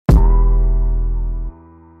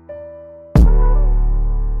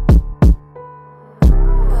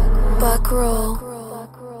Buck roll.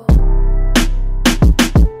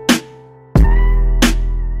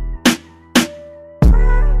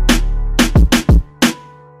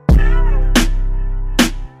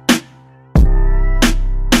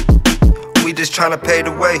 We just tryna pave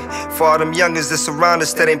the way for all them youngers that surround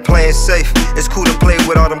us that ain't playing safe. It's cool to play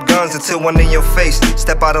with all them guns until one in your face.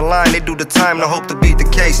 Step out of line, they do the time to hope to beat the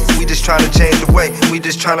case. We just tryna change the way. We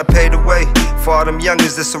just tryna pave the way for all them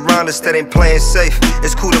youngers that surround us that ain't playing safe.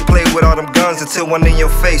 It's cool to play with all them guns until one in your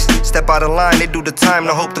face. Step out of line, they do the time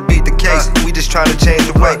to hope to beat the case. We just tryna change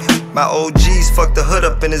the way. My OGs fucked the hood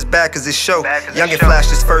up in his back as it show. Youngin flashed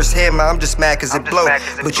his first hammer, I'm just mad cause it blow.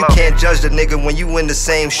 But you can't judge the nigga when you in the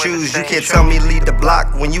same shoes. You can't tell me lead the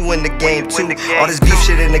block when you in the game too. All this beef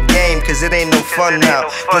shit in the game cause it ain't no fun now.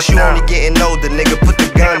 Plus you only getting older, nigga, put the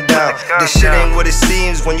gun down. This shit ain't what it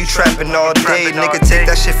seems when you trapping all day. Nigga, take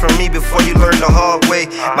that shit from me before you learn the hard way.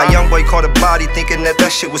 My young boy caught a body thinking that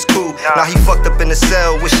shit was cool. Now he fucked up in the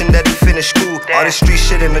cell wishing that he finished school. All this street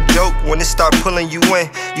shit ain't a joke when it start pulling you in.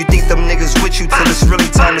 You think them niggas with you till it's really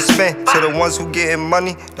time to spend. To the ones who getting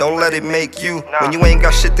money, don't let it make you. When you ain't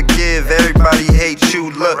got shit to give, everybody hates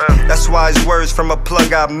you. Look, that's why his words from a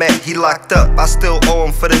plug I met. He locked up, I still owe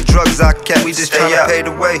him for the drugs I kept. We just tryna pay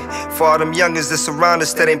the way for all them youngers that surround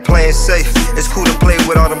us that ain't playing safe. It's cool to play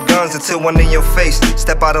with all them guns until one in your face.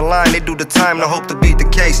 Step out of line, they do the time to hope to beat the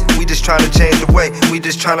case. We just tryna change the way. We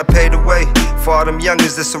just tryna pay the way for all them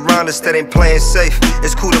youngers that surround us that ain't playing safe.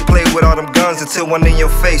 It's cool to play with all them guns until one in your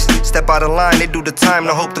face. Step out of line, they do the time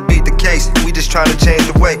to hope to beat the case. We just tryna change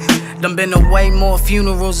the way. Done been to way more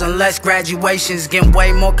funerals and less graduations. Getting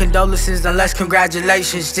way more condolences and less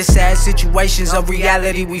congratulations. Just sad situations of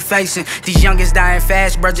reality we facing. These youngest dying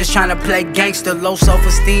fast, bruh, just tryna play gangster. Low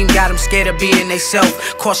self-esteem got them scared of being they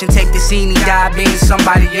self. Caution, take the scene, he died being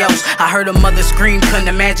somebody else. I heard a mother scream, couldn't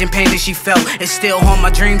imagine pain that she felt. It still haunt my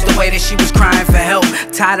dreams the way that she was crying for help.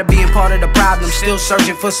 Tired of being part of the problem, still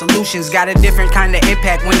searching for solutions. Got a different kind of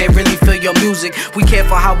impact when they really feel your music. We care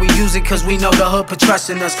for how we use it cause we know the hood put trust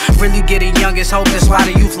in us. Really getting young is hope, that's why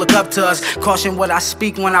the youth look up to us. Caution what I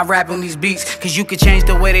speak when I rap on these beats, cause you can change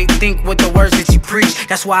the way they think with the words that you preach.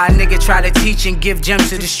 That's why a nigga try to teach and give gems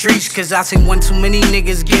to the streets, cause I seen one too many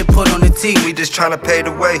niggas get put on the tee. We just tryna pay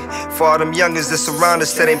the way for all them youngers that surround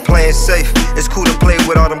us that ain't playing safe. It's cool to play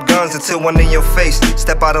with all them guns until one in your face.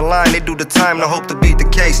 Step out of line, they do the time to hope to beat the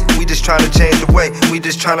case. We just tryna change the way. We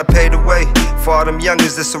just tryna pay the way for all them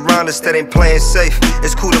youngers that surround us that ain't playing safe.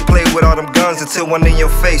 It's cool to play with all them guns until one in your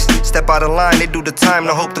face. Step out of line, they do the time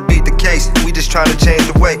to hope to beat the case. We just tryna change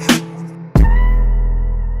the way.